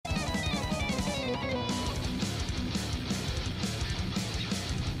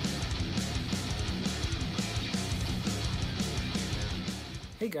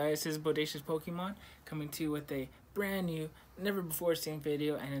Hey guys, this is Bodacious Pokemon coming to you with a brand new, never before seen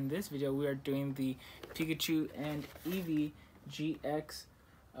video, and in this video we are doing the Pikachu and Eevee GX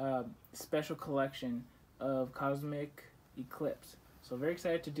special collection of Cosmic Eclipse. So very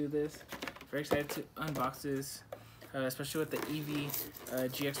excited to do this, very excited to unbox this, especially with the Eevee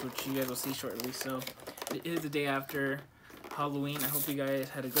GX, which you guys will see shortly. So it is the day after Halloween. I hope you guys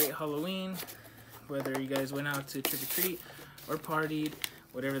had a great Halloween, whether you guys went out to trick-or-treat or partied,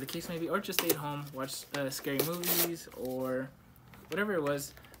 whatever the case may be, or just stayed home, watched scary movies, or whatever it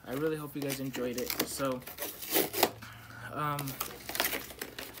was. I really hope you guys enjoyed it. So, I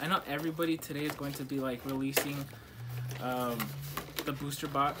know everybody today is going to be like releasing the booster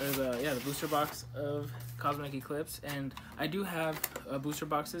box, or the booster box of Cosmic Eclipse, and I do have booster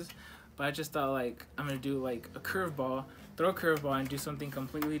boxes, but I just thought like I'm gonna do like a curveball, throw a curveball, and do something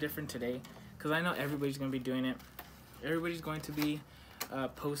completely different today, because I know everybody's gonna be doing it. Everybody's going to be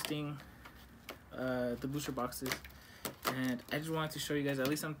posting the booster boxes, and I just wanted to show you guys at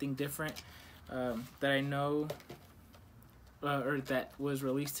least something different that I know or that was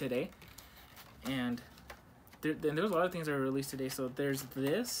released today. And there was a lot of things that were released today. So there's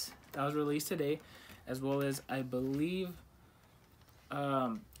this that was released today, as well as I believe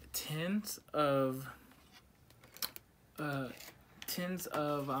tins of the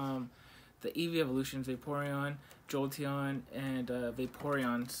Eevee evolutions, Vaporeon, Jolteon, and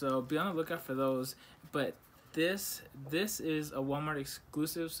Vaporeon. So be on the lookout for those. But this is a Walmart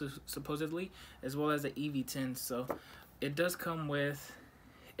exclusive, supposedly, as well as the Eevee tin. So it does come with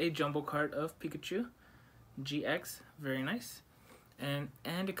a jumbo card of Pikachu GX, very nice, and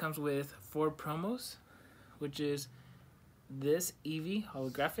it comes with 4 promos, which is this Eevee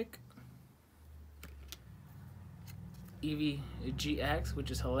holographic, Eevee GX,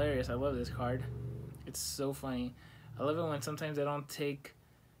 which is hilarious. I love this card. It's so funny. I love it when sometimes they don't take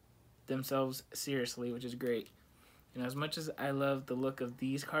themselves seriously, which is great. You know, as much as I love the look of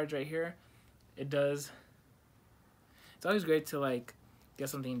these cards right here, it's always great to like get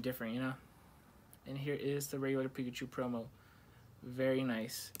something different, you know. And here is the regular Pikachu promo. Very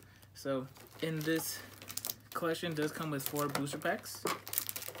nice. So in this collection does come with 4 booster packs,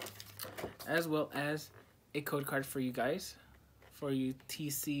 as well as a code card for you guys, for you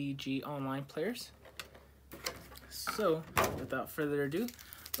TCG online players. So without further ado,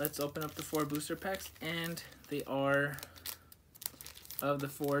 let's open up the 4 booster packs, and they are of the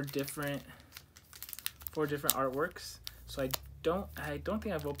 4 different artworks. So I don't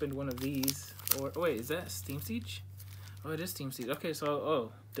think I've opened one of these. Or oh wait, is that Steam Siege? Oh, it is Steam Siege. Okay,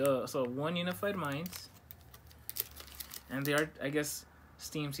 so so 1 Unified Minds, and they are, I guess,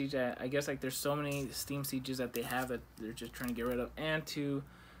 Steam Siege. I guess like there's so many Steam Sieges that they have that they're just trying to get rid of, and 2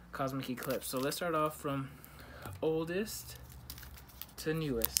 Cosmic Eclipse. So let's start off from oldest to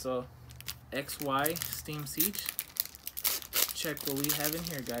newest. So XY Steam Siege. Check what we have in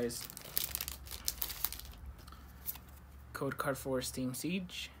here, guys. Code card for Steam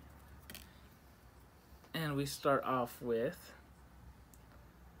Siege. And we start off with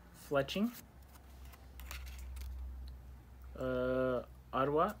Fletching,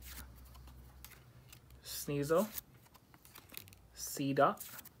 Ottawa, Sneasel, Seedot,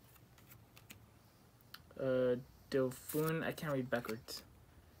 Delphine, I can't read backwards,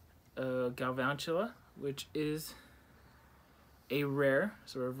 Galvantula, which is a rare,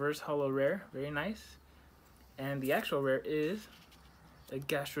 so reverse holo rare, very nice. And the actual rare is a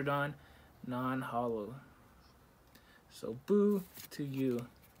Gastrodon non-holo. So boo to you.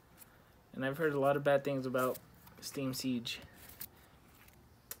 And I've heard a lot of bad things about Steam Siege.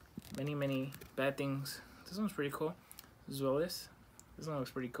 Many bad things. This one's pretty cool. As well as this one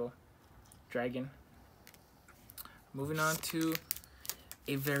looks pretty cool. Dragon. Moving on to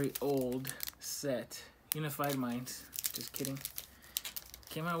a very old set, Unified Minds. Just kidding.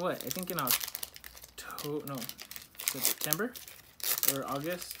 Came out what? I think in September or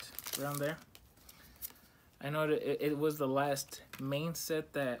August, around there. I know that it was the last main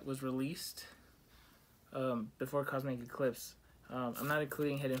set that was released before Cosmic Eclipse. I'm not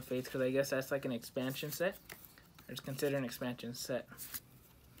including Hidden Fates because I guess that's like an expansion set. It's considered an expansion set.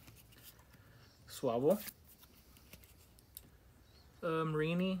 Swabble.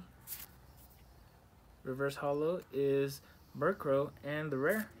 Marini. Reverse Holo is Murkrow, and the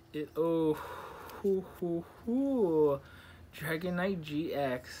rare is Dragonite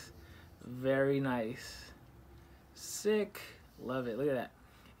GX. Very nice. Sick. Love it. Look at that.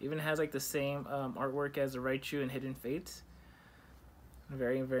 Even has like the same artwork as the Raichu and Hidden Fates.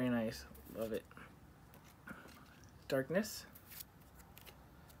 Very nice. Love it. Darkness.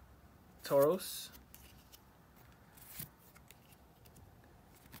 Tauros.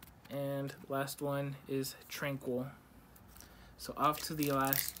 And last one is Tranquil. So off to the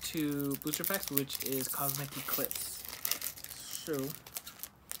last two booster packs, which is Cosmic Eclipse. So,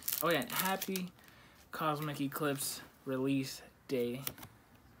 oh yeah, and happy Cosmic Eclipse release day.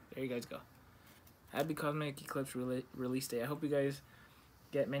 There you guys go. Happy Cosmic Eclipse release day. I hope you guys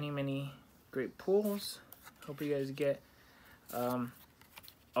get many great pulls. Hope you guys get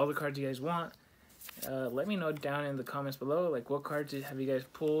all the cards you guys want. Let me know down in the comments below, like, what cards have you guys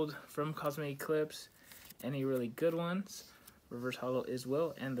pulled from Cosmic Eclipse? Any really good ones? Reverse Holo is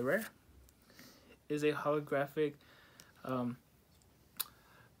Will, and the rare is a holographic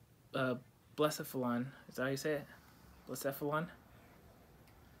Blacephalon. Is that how you say it? Blacephalon?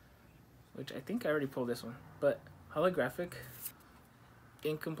 Which I think I already pulled this one. But holographic.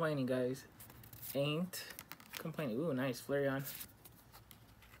 Ain't complaining, guys. Ain't complaining. Ooh, nice. Flareon.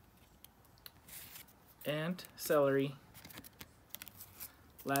 And Celery.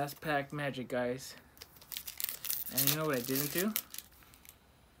 Last pack magic, guys. And you know what I didn't do?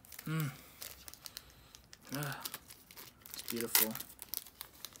 It's beautiful.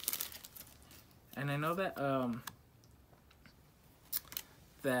 And I know that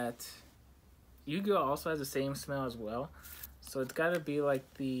that Yu-Gi-Oh! Also has the same smell as well. So it's gotta be like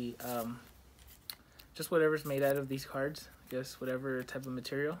the just whatever's made out of these cards. I guess whatever type of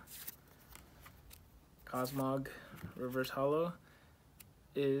material. Cosmog Reverse Holo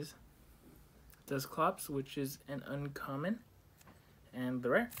is Dusclops, which is an uncommon, and the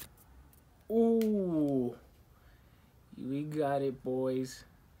rare. Ooh, we got it, boys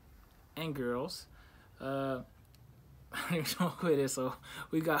and girls. I don't even know who it is, so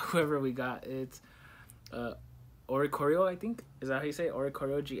we got whoever we got. It's Oricorio, I think. Is that how you say it?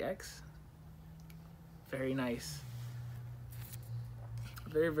 Oricorio GX. Very nice.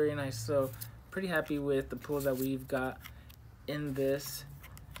 Very nice. So pretty happy with the pulls that we've got in this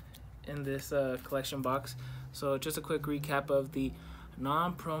collection box. So just a quick recap of the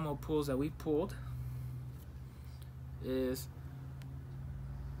non-promo pulls that we pulled is,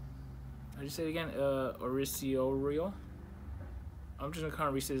 how do you say it again? Oricorio. I'm just gonna call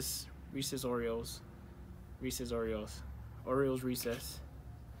it Reese's Oreos. Oreos Recess.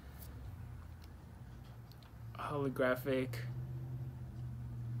 Holographic.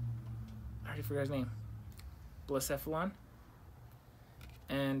 I already forgot his name. Blacephalon.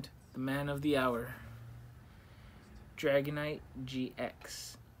 And the man of the hour, Dragonite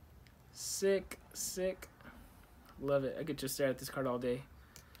GX. Sick. Love it. I could just stare at this card all day.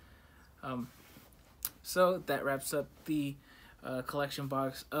 So that wraps up the collection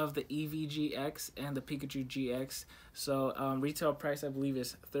box of the Eevee GX and the Pikachu GX. So retail price I believe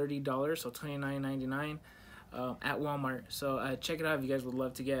is $30, so $29.99 at Walmart. So check it out if you guys would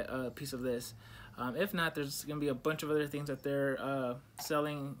love to get a piece of this. If not, there's gonna be a bunch of other things that they're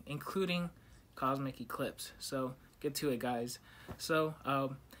selling, including Cosmic Eclipse. So get to it, guys. So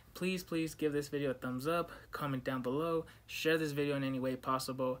please give this video a thumbs up, comment down below, share this video in any way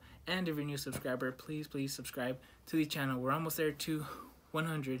possible, and if you're a new subscriber, please subscribe to the channel. We're almost there to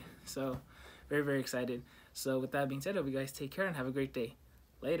 100, so very excited. So with that being said, I hope you guys take care and have a great day.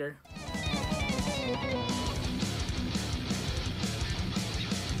 Later.